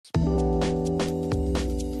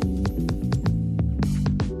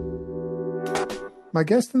My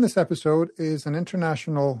guest in this episode is an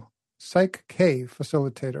international PSYCH-K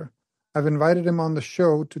facilitator. I've invited him on the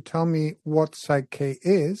show to tell me what PSYCH-K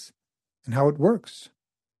is and how it works.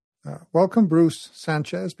 Welcome, Bruce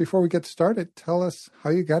Sanchez. Before we get started, tell us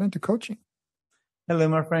how you got into coaching. Hello,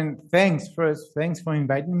 my friend. Thanks for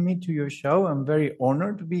inviting me to your show. I'm very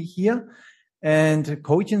honored to be here. And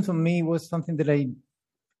coaching for me was something that I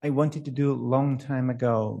wanted to do a long time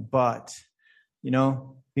ago, but,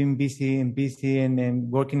 being busy and then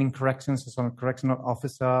working in corrections as a correctional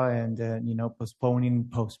officer and, postponing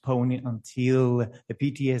until the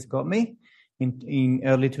PTS got me in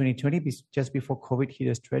early 2020, just before COVID hit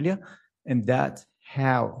Australia. And that's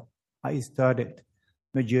how I started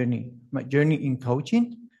my journey in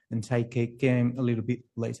coaching, and PSYCH-K came a little bit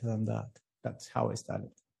later than that. That's how I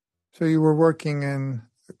started. So you were working in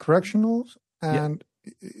correctionals and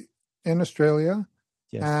in Australia.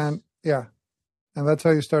 Yes. And that's how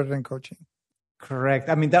you started in coaching. Correct.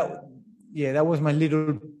 I mean, that was my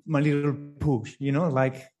little push,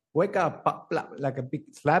 like wake up, blah, blah, like a big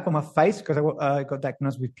slap on my face, because I got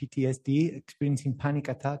diagnosed with PTSD, experiencing panic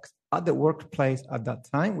attacks at the workplace at that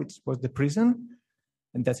time, which was the prison.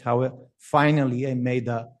 And that's how finally I made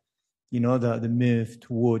the move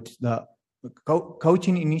towards the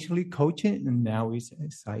coaching, initially coaching, and now it's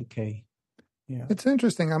PSYCH-K. Yeah. It's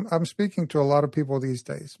interesting. I'm speaking to a lot of people these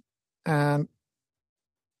days, and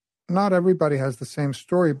not everybody has the same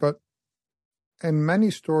story, but in many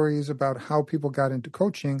stories about how people got into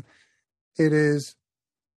coaching, it is,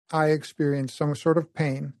 I experienced some sort of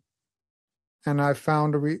pain, and I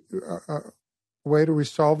found a way to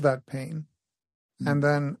resolve that pain. And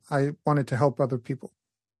then I wanted to help other people.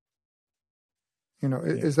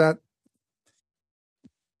 Is that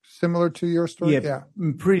similar to your story? Yeah,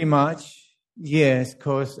 pretty much. Yes,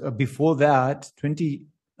 because before that, 20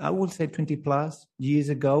 plus years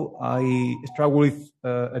ago, I struggled with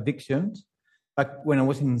addictions back when I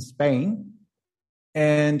was in Spain.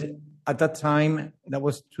 And at that time, that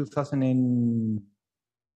was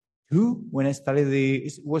 2002, when I started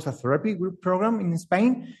it was a therapy group program in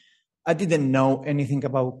Spain. I didn't know anything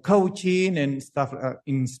about coaching and stuff.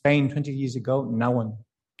 In Spain 20 years ago, no one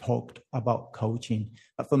talked about coaching.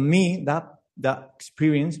 But for me, that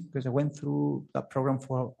experience, because I went through that program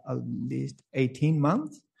for at least 18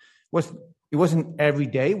 months, it wasn't every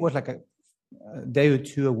day. It was like a day or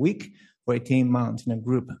two a week for 18 months in a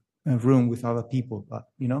room with other people,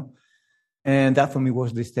 And that for me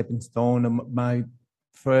was the stepping stone of my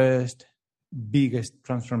first biggest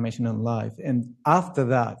transformation in life. And after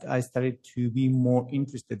that, I started to be more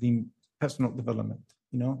interested in personal development,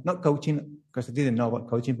 not coaching, because I didn't know about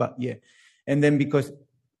coaching, but yeah. And then because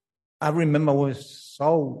I remember I was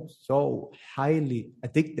so highly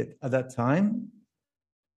addicted at that time,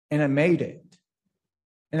 and I made it.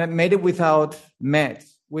 And I made it without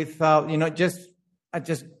meds, without, I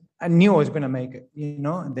knew I was going to make it,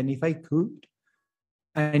 and then if I could,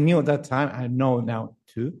 I knew at that time, I know now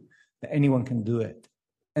too, that anyone can do it.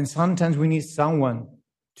 And sometimes we need someone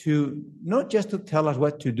to, not just to tell us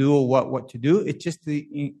what to do or what to do, it's just to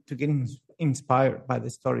get inspired by the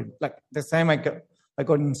story. Like the same, I got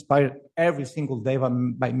inspired every single day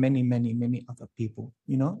by many, many, many other people,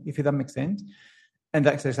 if that makes sense. And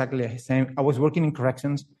that's exactly the same. I was working in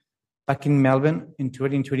corrections back in Melbourne in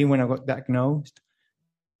 2020 when I got diagnosed.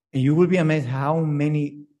 And you will be amazed how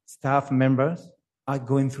many staff members are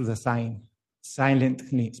going through the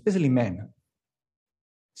silently, especially men.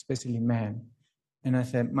 And I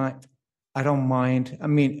said, I don't mind. I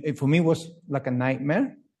mean, for me, it was like a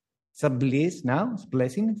nightmare. It's a bliss now. It's a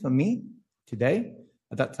blessing for me today.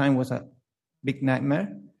 At that time, it was a big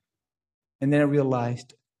nightmare. And then I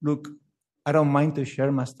realized, look, I don't mind to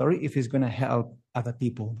share my story if it's going to help other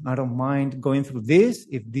people. I don't mind going through this.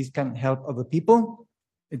 If this can help other people,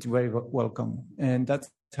 it's very welcome. And that's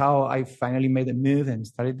how I finally made the move and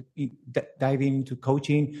started diving into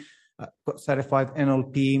coaching, got certified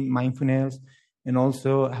NLP, mindfulness, and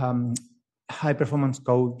also high performance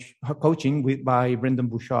coaching by Brendan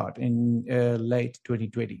Bouchard in late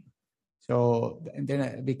 2020. So and then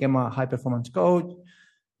I became a high performance coach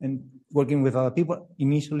and working with other people,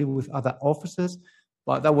 initially with other officers,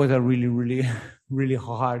 but that was a really, really, really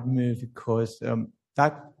hard move because the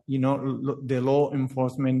law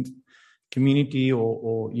enforcement community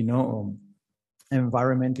or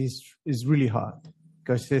environment is really hard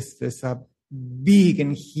because there's a big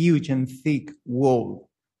and huge and thick wall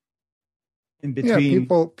in between.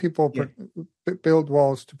 People build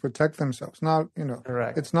walls to protect themselves. Not,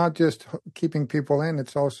 Correct. It's not just keeping people in;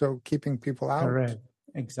 it's also keeping people out. Correct.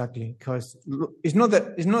 Exactly, because it's not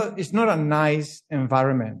a nice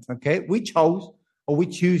environment. Okay, we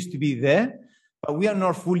choose to be there, but we are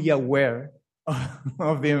not fully aware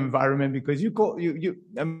of the environment because you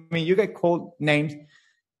get called names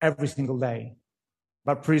every single day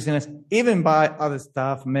by prisoners, even by other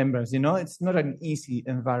staff members. It's not an easy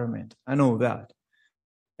environment. I know that.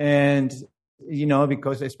 And,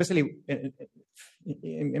 because especially,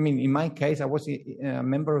 in my case, I was a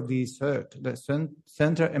member of the CERT, the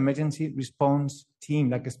Center Emergency Response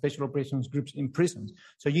Team, like a special operations groups in prisons.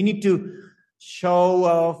 So you need to show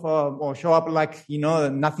off or show up like,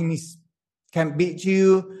 nothing can beat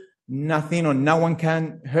you, nothing or no one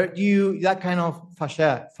can hurt you, that kind of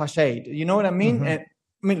facade. You know what I mean?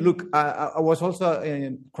 Mm-hmm. And look, I was also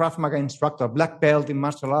a Krav Maga instructor, black belt in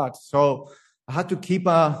martial arts. So I had to keep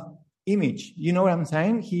a image, you know what I'm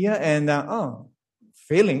saying here? And,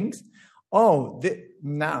 feelings. No,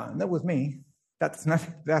 that was me. That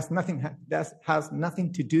has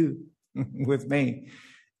nothing to do with me.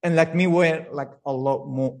 And like me, we're like a lot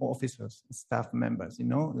more officers, staff members,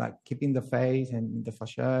 like keeping the face and the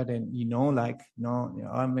facade and,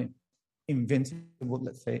 I'm invincible,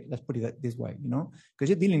 let's put it this way, because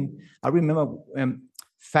you're dealing, I remember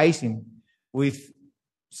facing with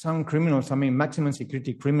some criminals, maximum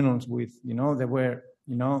security criminals with, they were,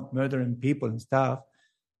 murdering people and stuff,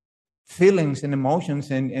 feelings and emotions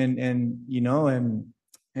and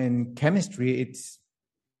chemistry.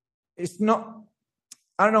 It's not,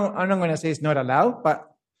 I'm not going to say it's not allowed,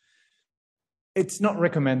 but it's not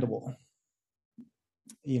recommendable,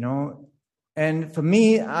 And for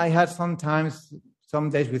me, I had some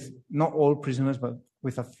days with not all prisoners, but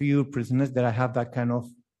with a few prisoners that I have that kind of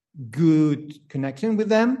good connection with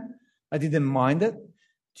them. I didn't mind it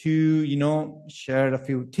to, share a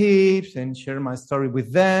few tips and share my story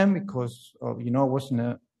with them because of, I was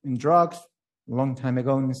in drugs a long time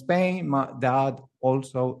ago in Spain. My dad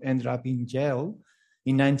also ended up in jail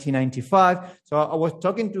in 1995. So I was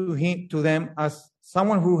talking to them as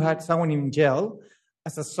someone who had someone in jail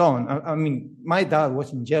as a son. My dad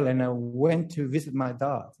was in jail and I went to visit my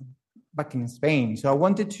dad back in Spain. So I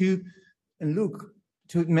wanted to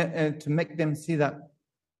make them see that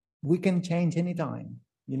we can change anytime,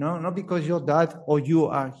 not because your dad or you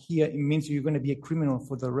are here, it means you're going to be a criminal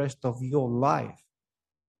for the rest of your life,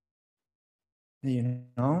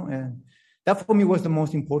 and that for me was the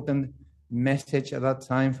most important message at that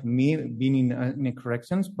time for me, being in a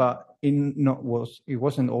corrections, but it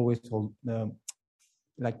wasn't always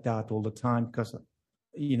like that all the time because,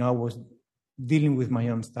 I was dealing with my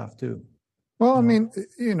own stuff too. Well,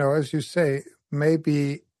 as you say,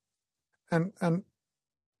 maybe, and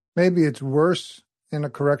maybe it's worse in a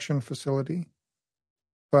correction facility,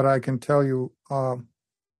 but I can tell you,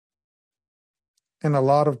 in a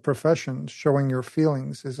lot of professions, showing your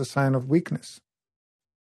feelings is a sign of weakness.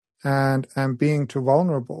 And being too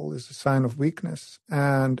vulnerable is a sign of weakness.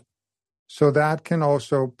 And so that can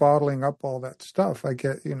also, bottling up all that stuff, I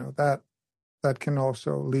get, that can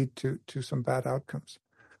also lead to some bad outcomes.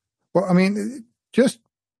 Well, just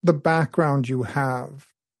the background you have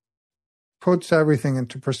puts everything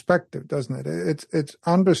into perspective, doesn't it? It's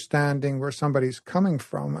understanding where somebody's coming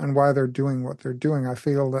from and why they're doing what they're doing. I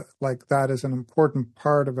feel that like that is an important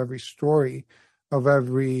part of every story, of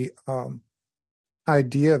every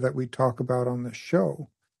idea that we talk about on the show,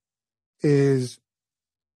 is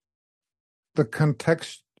the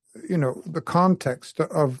context, the context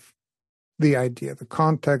of the idea, the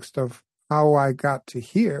context of how I got to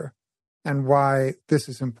here and why this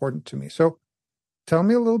is important to me. So tell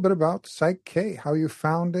me a little bit about PSYCH-K, how you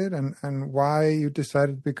found it and why you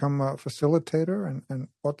decided to become a facilitator and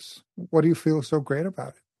what do you feel so great about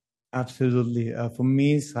it? Absolutely. For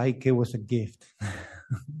me, PSYCH-K was a gift.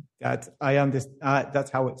 That I understand.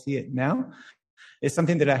 That's how I see it now. It's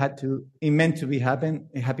something that it meant to be happen.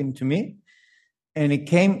 It happened to me. And it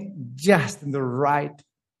came just in the right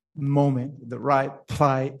moment, the right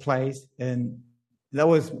place. And that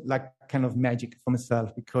was like kind of magic for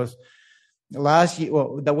myself because last year,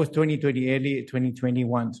 that was 2020, early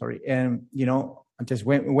 2021, sorry. And, I just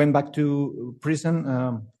went back to prison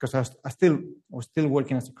because I was still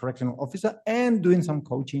working as a correctional officer and doing some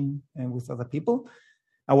coaching and with other people.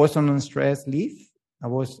 I was on stress leave. I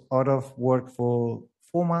was out of work for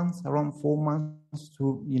around 4 months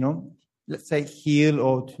to, let's say heal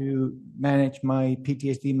or to manage my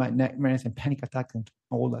PTSD, my nightmares and panic attacks and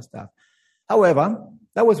all that stuff. However,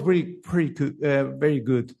 that was pretty good, very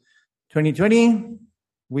good. 2020,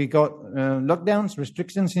 we got lockdowns,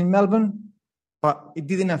 restrictions in Melbourne, but it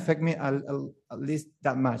didn't affect me at least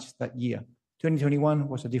that much that year. 2021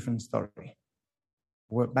 was a different story.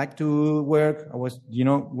 We're back to work. I was,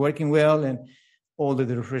 working well and all the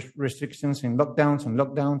restrictions and lockdowns and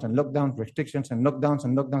lockdowns and lockdowns, restrictions and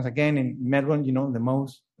lockdowns again in Melbourne,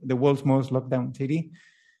 the world's most lockdown city.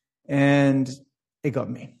 And it got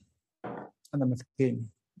me. And I'm a kid.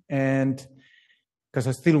 And because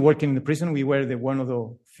I was still working in the prison, we were one of the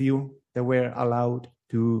few that were allowed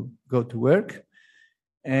to go to work.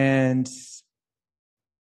 And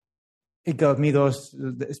it got me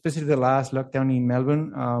especially the last lockdown in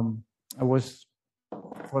Melbourne. I was,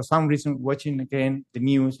 for some reason, watching again the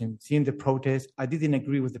news and seeing the protests. I didn't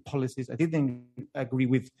agree with the policies. I didn't agree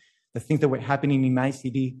with the things that were happening in my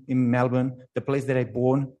city, in Melbourne, the place that I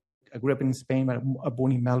born. I grew up in Spain, but I was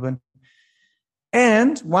born in Melbourne.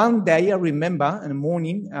 And one day I remember in the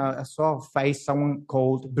morning, I saw a face, someone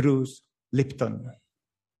called Bruce Lipton.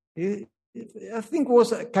 I think it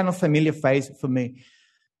was a kind of familiar face for me.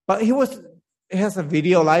 But he has a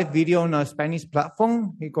live video on a Spanish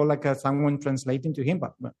platform. He got someone translating to him,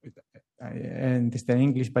 but I understand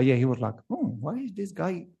English. But yeah, he was like, oh, why is this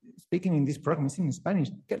guy speaking in this program? It's in Spanish.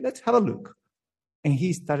 Okay, let's have a look. And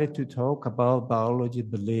he started to talk about biology,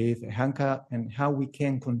 belief, and how we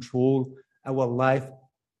can control our life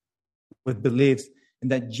with beliefs, and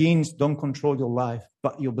that genes don't control your life,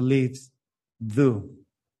 but your beliefs do.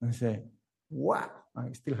 And I say, wow,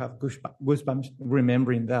 I still have goosebumps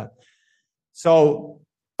remembering that. So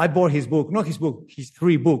I bought his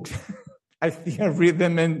 3 books. I think I read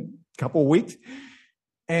them in a couple of weeks.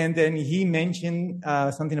 And then he mentioned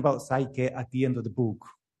something about PSYCH-K at the end of the book,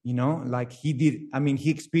 like he did. I mean, he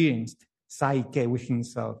experienced PSYCH-K with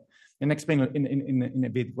himself. And explain in a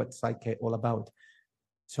bit what PSYCH-K all about.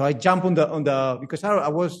 So I jump on the because I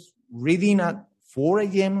was reading at 4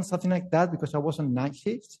 a.m. something like that, because I was on night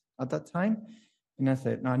shift at that time, and I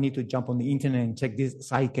said, no, I need to jump on the internet and check this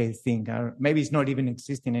PSYCH-K thing. Maybe it's not even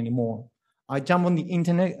existing anymore. I jump on the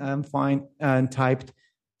internet and typed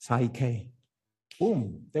PSYCH-K.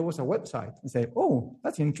 Boom! There was a website. I said, oh,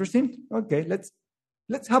 that's interesting. Okay,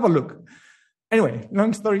 let's have a look. Anyway,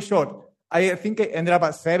 long story short. I think I ended up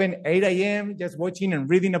at 7, 8 a.m. just watching and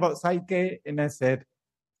reading about PSYCH-K, and I said,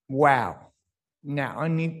 "Wow, now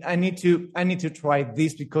I need to try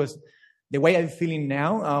this, because the way I'm feeling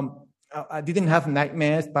now, I didn't have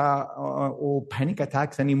nightmares or panic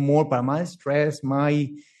attacks anymore, but my stress, my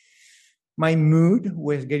mood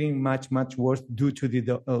was getting much worse due to the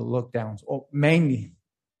lockdowns, or mainly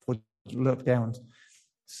for lockdowns."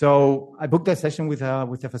 So I booked a session with a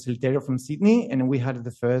facilitator from Sydney, and we had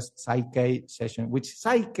the first PSYCH-K session, which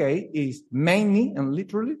PSYCH-K is mainly and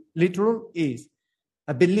literal is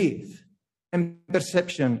a belief and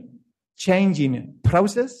perception changing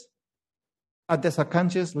process at the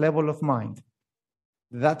subconscious level of mind.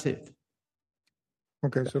 That's it.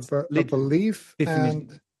 Okay, so a belief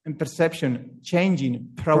and perception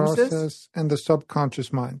changing process and the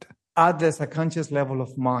subconscious mind. At the subconscious level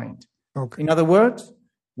of mind. Okay. In other words,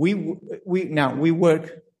 we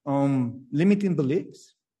work on limiting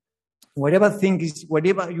beliefs. Whatever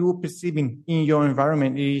you're perceiving in your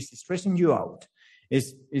environment is stressing you out.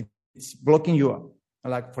 It's blocking you up.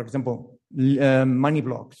 Like, for example, money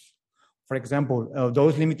blocks. For example,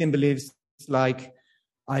 those limiting beliefs like,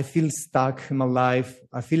 I feel stuck in my life.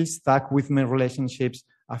 I feel stuck with my relationships.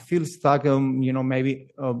 I feel stuck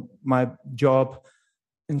maybe my job,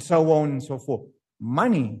 and so on and so forth.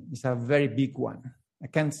 Money is a very big one. I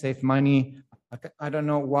can't save money. I don't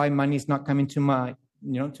know why money is not coming to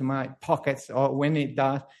my pockets, or when it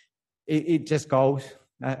does, it just goes.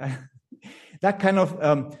 That kind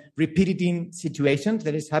of repeating situation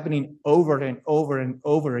that is happening over and over and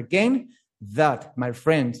over again, that, my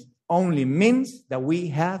friends, only means that we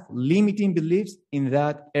have limiting beliefs in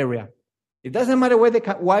that area. It doesn't matter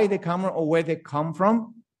why they come or where they come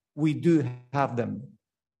from, we do have them.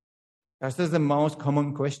 That's the most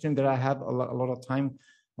common question that I have a lot of time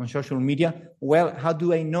on social media. Well, how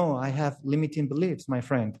do I know I have limiting beliefs, my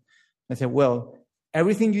friend? I say, well,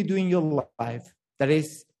 everything you do in your life that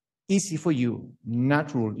is easy for you,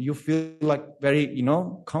 natural, you feel like very,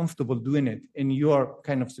 comfortable doing it, and you are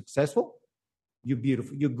kind of successful, you're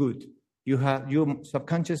beautiful, you're good. You have your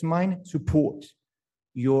subconscious mind support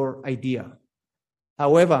your idea.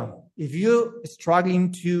 However, if you're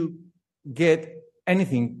struggling to get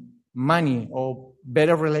anything, money or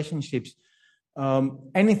better relationships,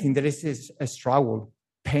 anything that is a struggle,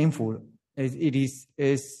 painful, it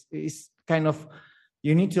is kind of,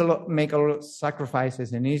 you need to make a lot of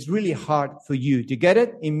sacrifices, and it's really hard for you to get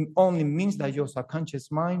it. It only means that your subconscious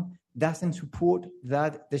mind doesn't support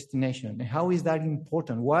that destination. And how is that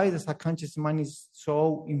important? Why the subconscious mind is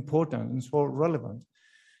so important and so relevant?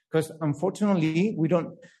 Because unfortunately,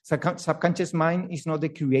 subconscious mind is not the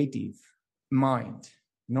creative mind.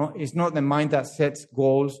 No, it's not the mind that sets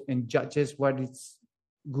goals and judges what is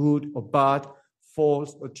good or bad,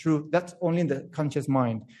 false or true. That's only the conscious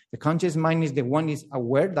mind. The conscious mind is the one is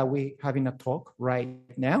aware that we're having a talk right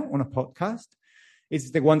now on a podcast.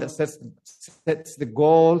 It's the one that sets the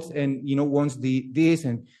goals and, wants this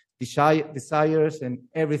and desires and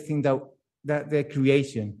everything that the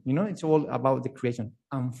creation. It's all about the creation.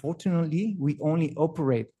 Unfortunately, we only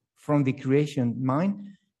operate from the creation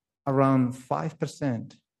mind around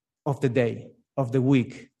 5% of the day, of the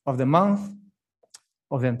week, of the month,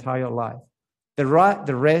 of the entire life. The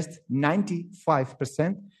rest,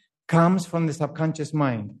 95%, comes from the subconscious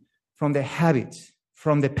mind, from the habits,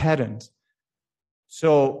 from the patterns.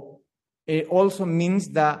 So it also means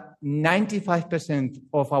that 95%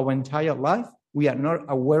 of our entire life, we are not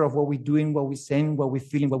aware of what we're doing, what we're saying, what we're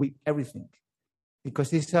feeling, everything.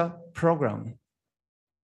 Because it's a program.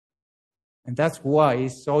 And that's why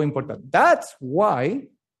it's so important. That's why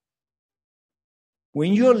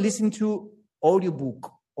when you're listening to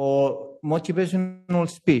audiobook or motivational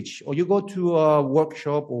speech, or you go to a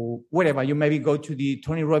workshop or whatever, you maybe go to the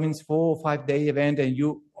Tony Robbins 4 or 5 day event and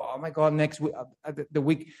you, oh my God, next week, the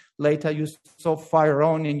week later, you're so fire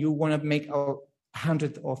on and you want to make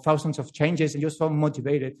 100 or thousands of changes and you're so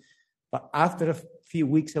motivated. But after a few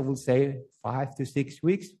weeks, I will say 5 to 6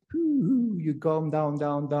 weeks, you go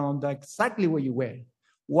down, exactly where you were.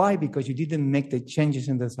 Why? Because you didn't make the changes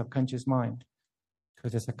in the subconscious mind.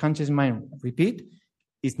 Because the subconscious mind, repeat,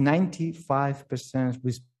 is 95%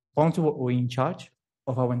 responsible or in charge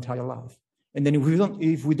of our entire life. And then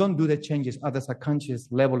if we don't do the changes at the subconscious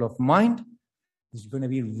level of mind, it's going to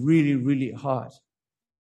be really, really hard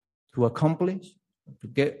to accomplish, to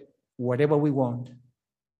get whatever we want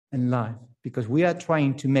in life. Because we are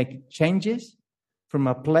trying to make changes from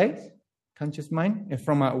a place, conscious mind, and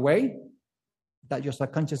from a way that your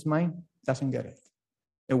subconscious mind doesn't get it.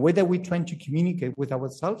 The way that we're trying to communicate with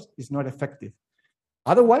ourselves is not effective.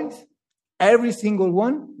 Otherwise, every single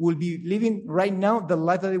one will be living right now the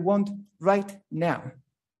life that they want right now.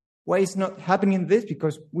 Why is not happening this?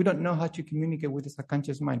 Because we don't know how to communicate with the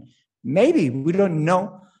subconscious mind. Maybe we don't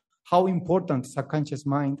know how important subconscious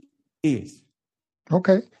mind is.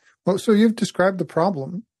 Okay. Well, so you've described the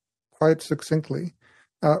problem quite succinctly.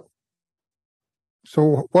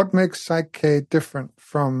 So what makes PSYCH-K different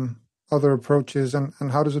from other approaches and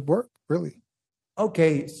how does it work, really?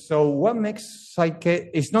 Okay, so what makes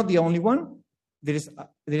PSYCH-K, it's not the only one. There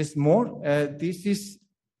is more. This is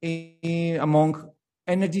among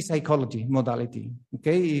energy psychology modality.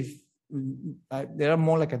 Okay, there are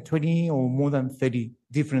more like 20 or more than 30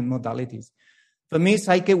 different modalities. For me,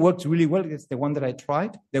 PSYCH-K works really well. It's the one that I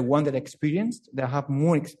tried, the one that I experienced, that I have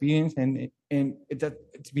more experience, and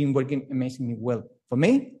it's been working amazingly well for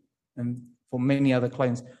me and for many other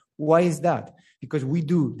clients. Why is that? Because we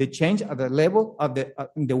do the change at the level of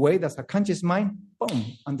in the way that a conscious mind,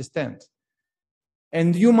 boom, understands.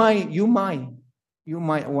 And you might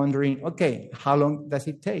wondering, okay, how long does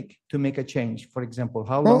it take to make a change? For example,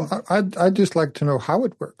 how long? Well, I'd just like to know how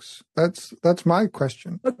it works. That's my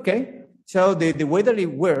question. Okay. So the way that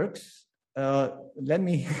it works, I'm going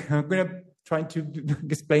to try to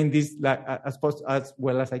explain this as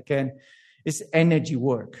well as I can. It's energy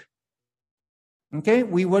work. Okay,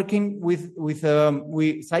 we're working with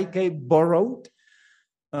PSYCH-K borrowed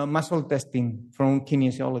muscle testing from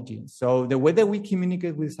kinesiology. So the way that we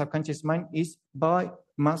communicate with subconscious mind is by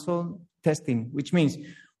muscle testing, which means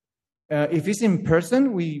if it's in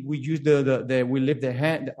person, we use we lift the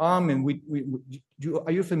hand, the arm, and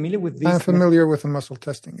are you familiar with this? I'm familiar with the muscle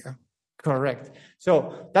testing, yeah. Correct.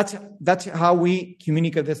 So that's how we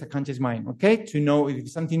communicate the subconscious mind, okay? To know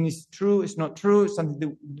if something is true, it's not true, something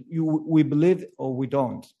that we believe or we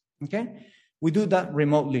don't, okay? We do that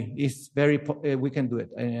remotely. It's we can do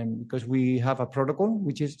it because we have a protocol,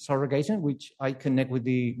 which is surrogation, which I connect with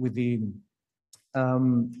the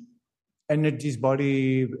energies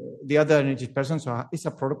body, the other energies person. So it's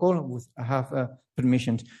a protocol. I have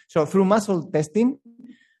permissions. So through muscle testing,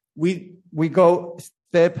 we go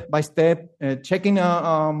step by step, checking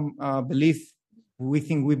a belief we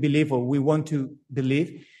think we believe or we want to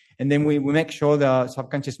believe. And then we make sure the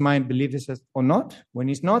subconscious mind believes us or not. When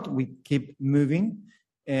it's not, we keep moving.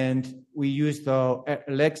 And we use the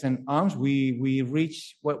legs and arms. We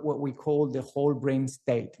reach what we call the whole brain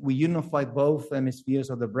state. We unify both hemispheres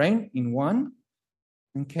of the brain in one.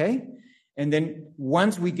 Okay? And then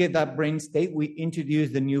once we get that brain state, we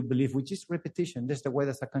introduce the new belief, which is repetition. That's the way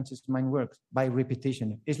the subconscious mind works, by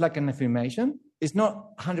repetition. It's like an affirmation. It's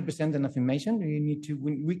not 100% an affirmation.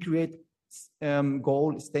 We create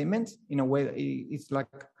goal statements in a way that it's like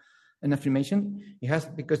an affirmation. It has,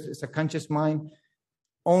 because the subconscious mind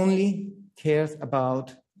only cares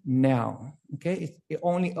about now. Okay, it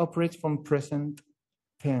only operates from present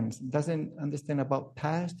tense. Doesn't understand about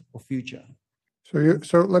past or future. So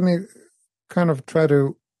let me kind of try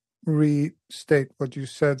to restate what you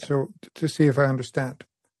said, so to see if I understand.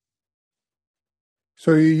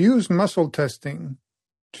 So you use muscle testing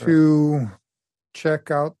to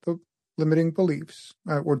check out the limiting beliefs,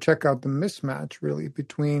 or check out the mismatch, really,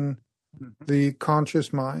 between the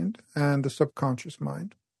conscious mind and the subconscious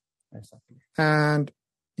mind. Exactly. And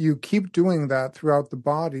you keep doing that throughout the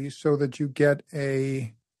body so that you get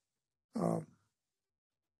a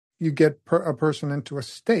person into a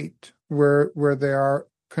state where they are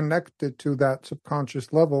connected to that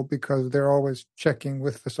subconscious level, because they're always checking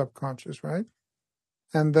with the subconscious, right?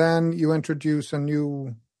 And then you introduce a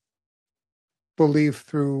new belief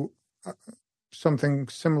through something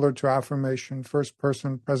similar to affirmation, first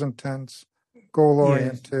person, present tense, goal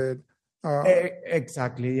oriented. Yes.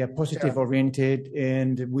 Exactly, yeah, positive oriented,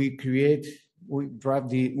 and we create the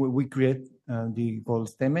goal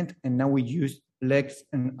statement, and now we use legs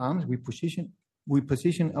and arms. We position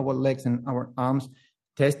our legs and our arms,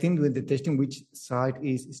 testing with the testing which side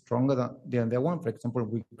is stronger than the other one. For example,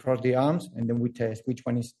 we cross the arms and then we test which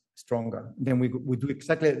one is stronger. Then we do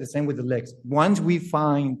exactly the same with the legs. Once we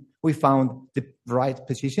found the right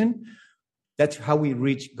position, that's how we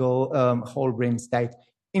reach whole brain state.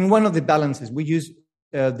 In one of the balances, we use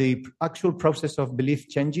the actual process of belief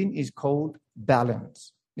changing is called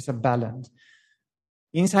balance. It's a balance.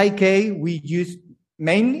 In PSYCH-K, we use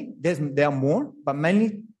mainly, there are more, but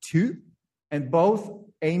mainly two, and both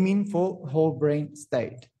aiming for whole brain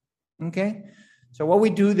state. Okay? So what we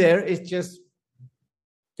do there is just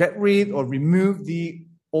get rid or remove the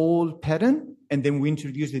old pattern, and then we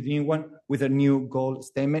introduce the new one with a new goal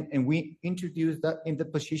statement, and we introduce that in the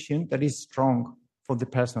position that is strong for the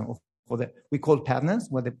person, we call partners,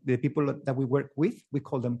 the people that we work with, we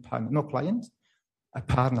call them partners, not clients, a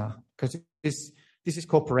partner, because this is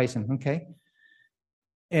cooperation, okay?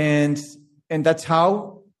 And that's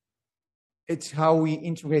how we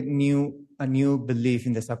integrate a new belief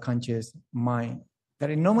in the subconscious mind.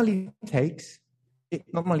 That it normally takes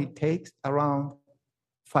around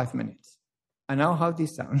 5 minutes. I know how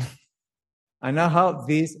this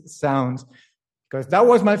sounds. Because that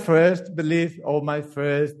was my first belief, or my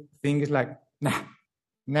first thing is like, nah.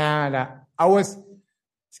 I was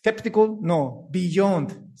skeptical,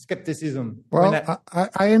 beyond skepticism. Well,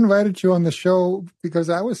 I invited you on the show because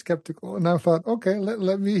I was skeptical, and I thought, okay,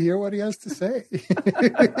 let me hear what he has to say.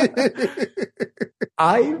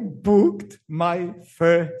 I booked my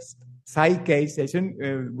first PSYCH-K session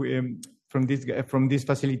from this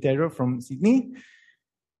facilitator from Sydney.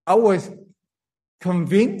 I was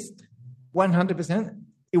convinced 100%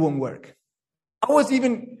 it won't work.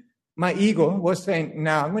 My ego was saying,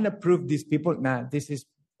 I'm going to prove these people, this is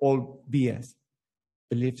all BS,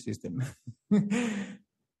 belief system.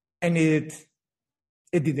 And it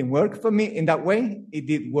didn't work for me in that way. It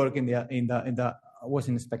did work in the I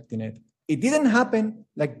wasn't expecting it. It didn't happen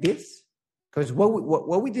like this, because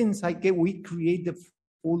what we did in PSYCH-K, we create the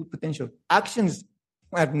full potential. Actions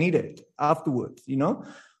are needed afterwards,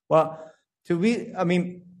 Well,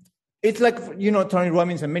 it's like, Tony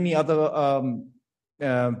Robbins and many other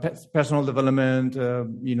personal development,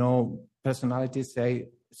 personalities say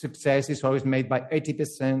success is always made by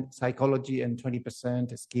 80% psychology and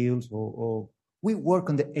 20% skills, or we work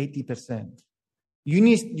on the 80%.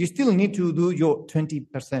 You still need to do your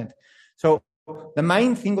 20%. So the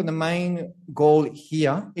main thing or the main goal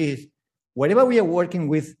here is whatever we are working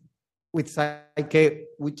with PSYCH-K,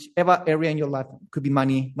 whichever area in your life, could be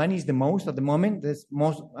money. Money is the most at the moment.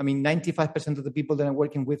 95% of the people that I'm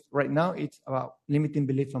working with right now, it's about limiting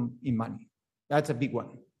belief in money. That's a big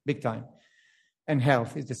one, big time. And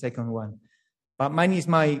health is the second one. But money is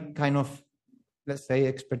my kind of, let's say,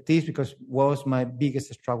 expertise, because was my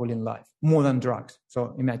biggest struggle in life, more than drugs.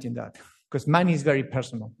 So imagine that. Because money is very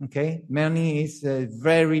personal, okay? Money is I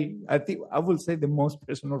will say the most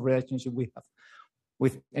personal relationship we have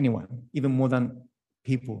with anyone, even more than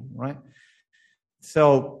people, right?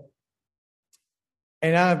 So,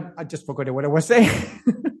 and I just forgot what I was saying.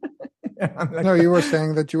 No, you were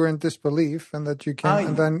saying that you were in disbelief and that you came,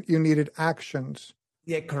 and then you needed actions.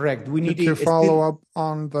 Yeah, correct. We need to follow up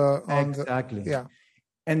on exactly. Yeah.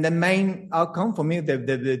 And the main outcome for me,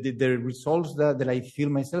 the results that I feel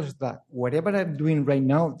myself is that whatever I'm doing right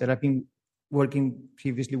now, that I've been working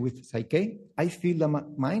previously with PSYCH-K, I feel that my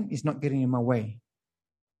mind is not getting in my way.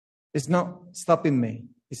 It's not stopping me.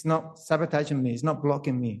 It's not sabotaging me. It's not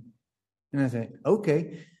blocking me. And I say,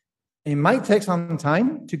 okay, it might take some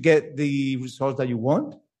time to get the results that you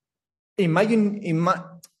want, Imagine,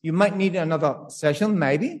 you might need another session,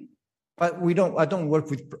 maybe, but I don't work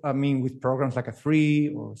with programs like a 3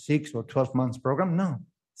 or 6 or 12 months program. No,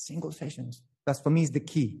 single sessions. That's for me is the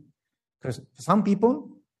key. Because for some people,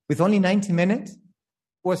 with only 90 minutes,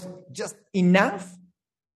 was just enough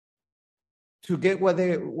to get what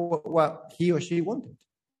he or she wanted.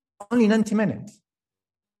 Only 90 minutes.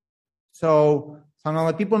 So some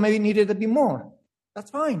other people maybe needed a bit more.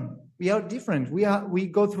 That's fine. We are different. We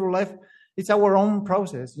go through life. It's our own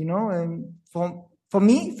process, And for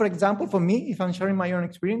me, for example, if I'm sharing my own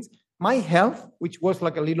experience, my health, which was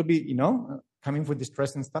like a little bit, coming with the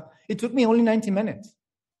stress and stuff, it took me only 90 minutes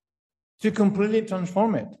to completely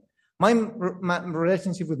transform it. My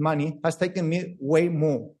relationship with money has taken me way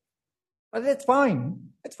more. But that's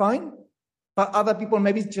fine. It's fine. But other people,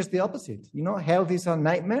 maybe it's just the opposite. Health is a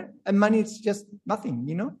nightmare and money is just nothing,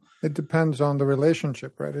 It depends on the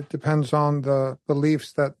relationship, right? It depends on the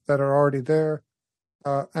beliefs that are already there.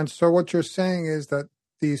 And so what you're saying is that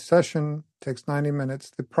the session takes 90 minutes.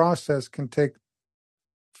 The process can take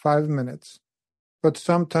 5 minutes. But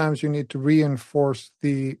sometimes you need to reinforce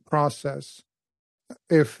the process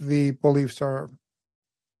if the beliefs are,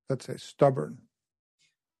 let's say, stubborn.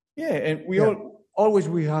 Yeah, and we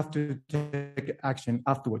have to take action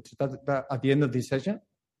afterwards. That at the end of the session,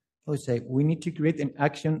 I would say we need to create an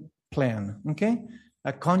action plan, okay?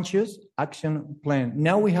 A conscious action plan.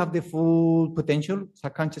 Now we have the full potential,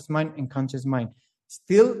 subconscious mind and conscious mind.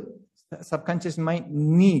 Still, subconscious mind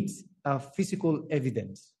needs a physical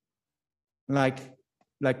evidence.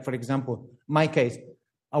 Like for example, my case,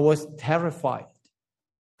 I was terrified,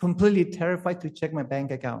 completely terrified to check my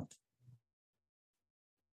bank account.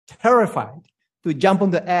 Terrified to jump on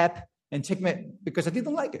the app and check because I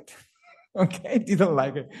didn't like it. Okay, I didn't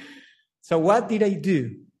like it. So what did I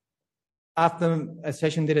do? After a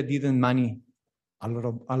session that I did in money, a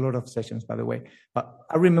lot of sessions, by the way. But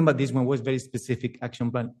I remember this one was very specific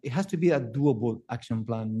action plan. It has to be a doable action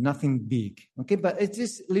plan, nothing big. Okay, but it's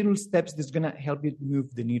just little steps that's gonna help you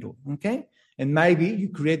move the needle. Okay, and maybe you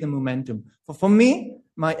create the momentum. For me,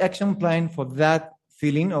 my action plan for that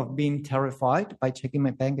feeling of being terrified by checking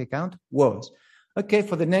my bank account was, okay,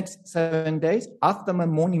 for the next 7 days after my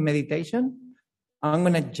morning meditation, I'm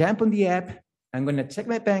gonna jump on the app. I'm going to check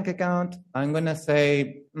my bank account. I'm going to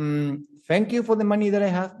say, thank you for the money that I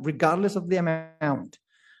have, regardless of the amount.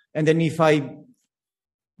 And then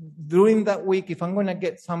during that week, if I'm going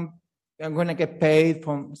to get paid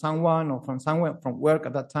from someone or from somewhere, from work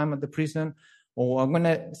at that time at the prison, or I'm going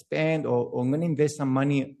to spend or I'm going to invest some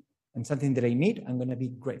money in something that I need, I'm going to be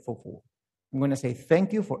grateful for. I'm going to say,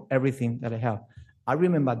 thank you for everything that I have. I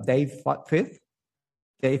remember day 5th,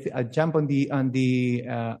 I jump on the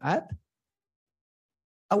app.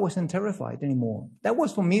 I wasn't terrified anymore. That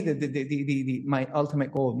was for me my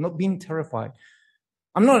ultimate goal, not being terrified.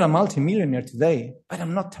 I'm not a multimillionaire today, but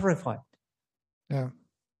I'm not terrified. Yeah.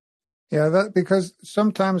 Yeah, that because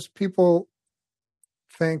sometimes people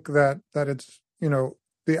think that it's,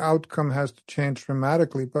 the outcome has to change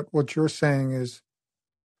dramatically, but what you're saying is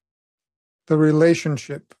the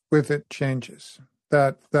relationship with it changes.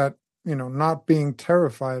 That not being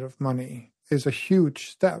terrified of money is a huge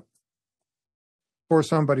step for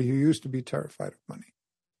somebody who used to be terrified of money.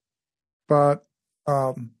 But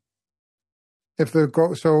if the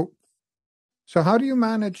go so how do you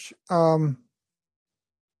manage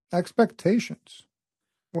expectations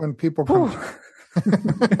when people come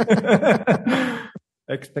to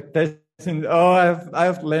expectations? Oh,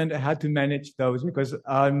 I've learned how to manage those because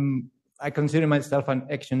I consider myself an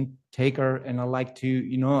action taker and I like to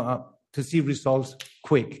see results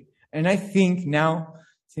quick. And I think now,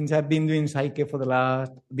 since I've been doing PSYCH-K for the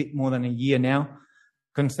last bit more than a year now,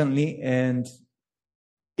 constantly, and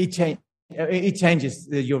it changes.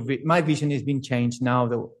 My vision has been changed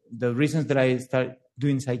now. The reasons that I started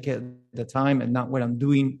doing PSYCH-K at the time and not what I'm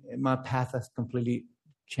doing, my path has completely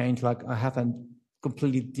changed. Like I have a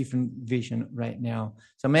completely different vision right now.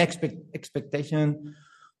 So my expectation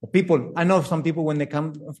of people, I know some people when they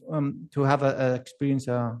come to have experience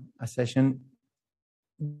a session,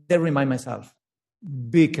 they remind myself.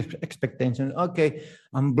 Big expectations. Okay,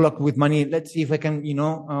 I'm blocked with money. Let's see if I can,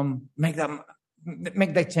 make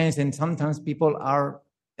that change. And sometimes people are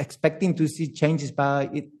expecting to see changes by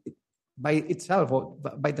itself or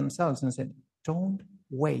by themselves. And I said, don't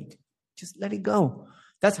wait. Just let it go.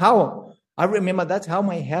 That's how I remember. That's how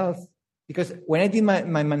my health. Because when I did my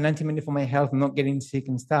 90 minutes for my health, not getting sick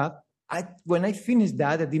and stuff. When I finished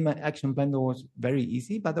that, I did my action plan that was very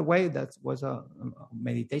easy. By the way, that was a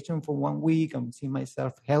meditation for 1 week. I'm seeing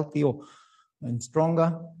myself healthy and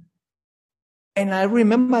stronger. And I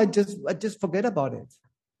remember I just forget about it.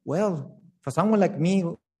 well, for someone like me,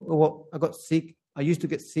 well, I got sick. I used to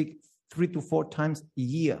get sick 3 to 4 times a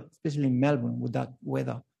year, especially in Melbourne with that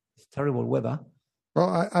weather. It's terrible weather.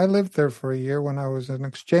 Well, I lived there for a year when I was an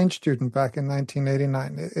exchange student back in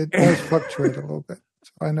 1989. It does fluctuate a little bit,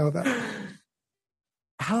 so I know that.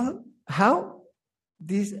 How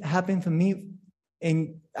this happened for me,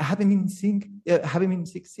 and I haven't been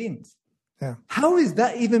sick since. Yeah. How is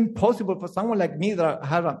that even possible for someone like me that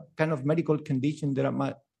have a kind of medical condition that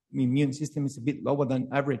my immune system is a bit lower than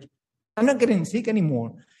average? I'm not getting sick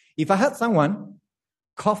anymore. If I had someone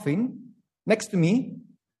coughing next to me,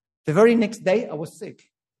 the very next day I was sick.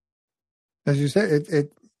 As you say,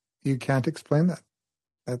 you can't explain that.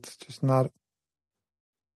 That's just not.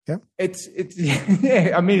 Yeah. It's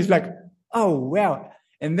yeah. I mean, it's like, oh wow.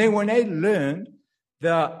 And then when I learned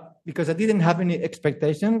that, because I didn't have any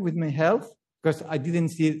expectation with my health, because I didn't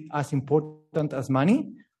see it as important as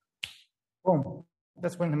money, boom.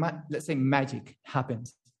 That's when let's say magic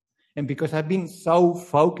happens. And because I've been so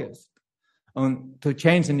focused on to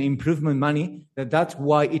change and improve my money, that's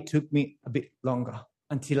why it took me a bit longer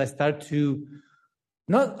until I start to.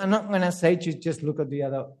 I'm not going to say to just look at the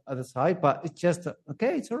other side, but it's just,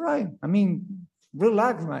 okay, it's all right. I mean,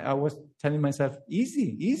 relax. I was telling myself,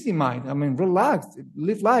 easy mind. I mean, relax,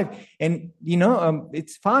 live life. And,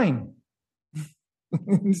 it's fine.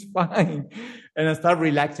 It's fine. And I start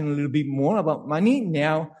relaxing a little bit more about money.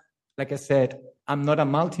 Now, like I said, I'm not a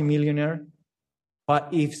multimillionaire, but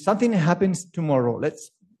if something happens tomorrow,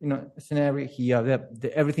 let's, a scenario here that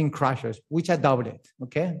everything crashes, which I doubt it.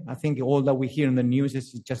 Okay. I think all that we hear in the news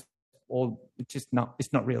is it's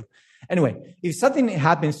not real. Anyway, if something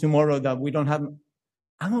happens tomorrow that we don't have,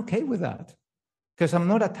 I'm okay with that because I'm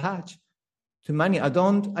not attached to money. I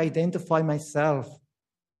don't identify myself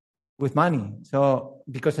with money. So,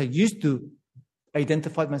 because I used to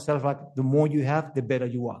identify myself like the more you have, the better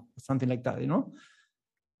you are, something like that,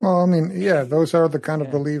 Well, I mean, yeah, those are the kind of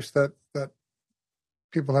beliefs that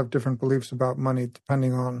people have different beliefs about money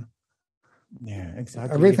depending on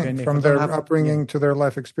exactly everything from their upbringing to their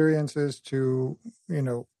life experiences to,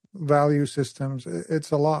 value systems.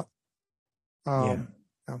 It's a lot. Yeah.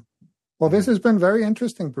 Well, this has been very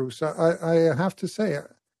interesting, Bruce. I have to say,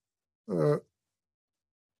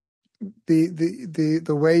 the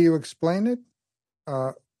way you explain it,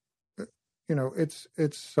 it's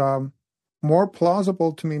more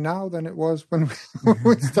plausible to me now than it was when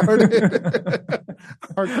we started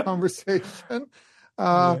our conversation.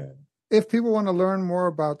 If people want to learn more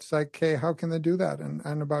about PSYCH-K, how can they do that,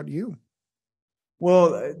 and about you?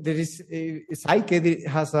 Well, there is PSYCH-K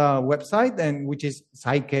has a website, and which is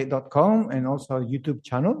psych.com, and also a YouTube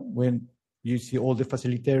channel where you see all the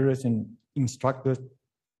facilitators and instructors.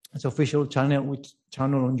 It's official channel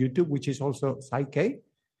on YouTube, which is also PSYCH-K.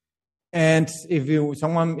 And if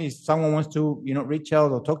someone wants to, reach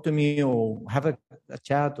out or talk to me or have a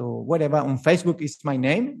chat or whatever, on Facebook is my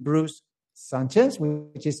name, Bruce Sanchez,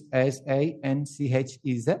 which is Sanchez.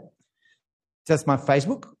 That's my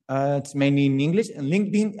Facebook. It's mainly in English. And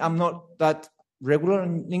LinkedIn, I'm not that regular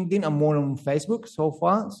on LinkedIn. I'm more on Facebook so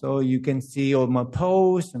far. So you can see all my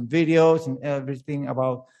posts and videos and everything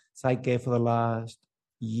about PSYCH-K for the last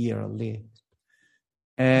year at least.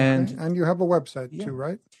 And you have a website too,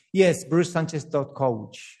 right? Yes,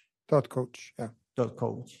 brucesanchez.coach. .coach, yeah.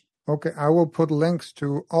 .coach. Okay, I will put links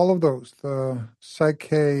to all of those, the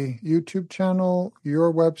PSYCH-K YouTube channel,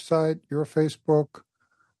 your website, your Facebook,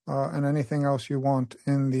 and anything else you want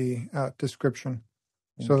in the description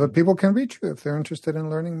so that people can reach you if they're interested in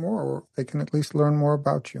learning more, or they can at least learn more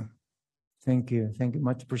about you. Thank you. Thank you.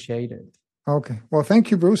 Much appreciated. Okay. Well, thank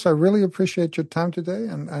you, Bruce. I really appreciate your time today.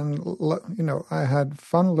 And I had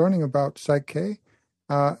fun learning about PSYCH-K.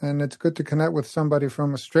 And it's good to connect with somebody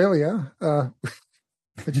from Australia,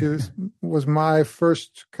 which was my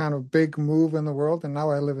first kind of big move in the world. And now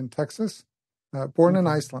I live in Texas, born in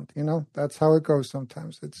Iceland. That's how it goes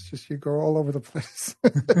sometimes. It's just you go all over the place.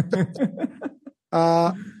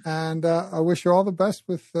 And I wish you all the best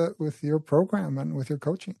with your program and with your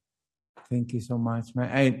coaching. Thank you so much,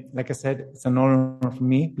 man. Like I said, it's an honor for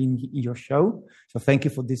me being in your show. So thank you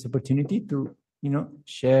for this opportunity to,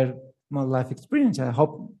 share my life experience. I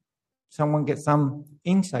hope someone gets some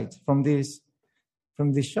insights from this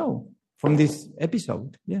show, from this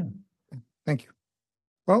episode. Yeah. Thank you.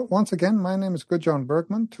 Well, once again, my name is Gudjon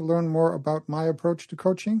Bergman. To learn more about my approach to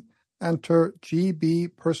coaching, enter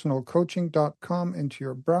gbpersonalcoaching.com into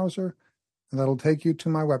your browser, and that'll take you to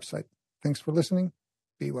my website. Thanks for listening.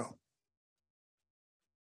 Be well.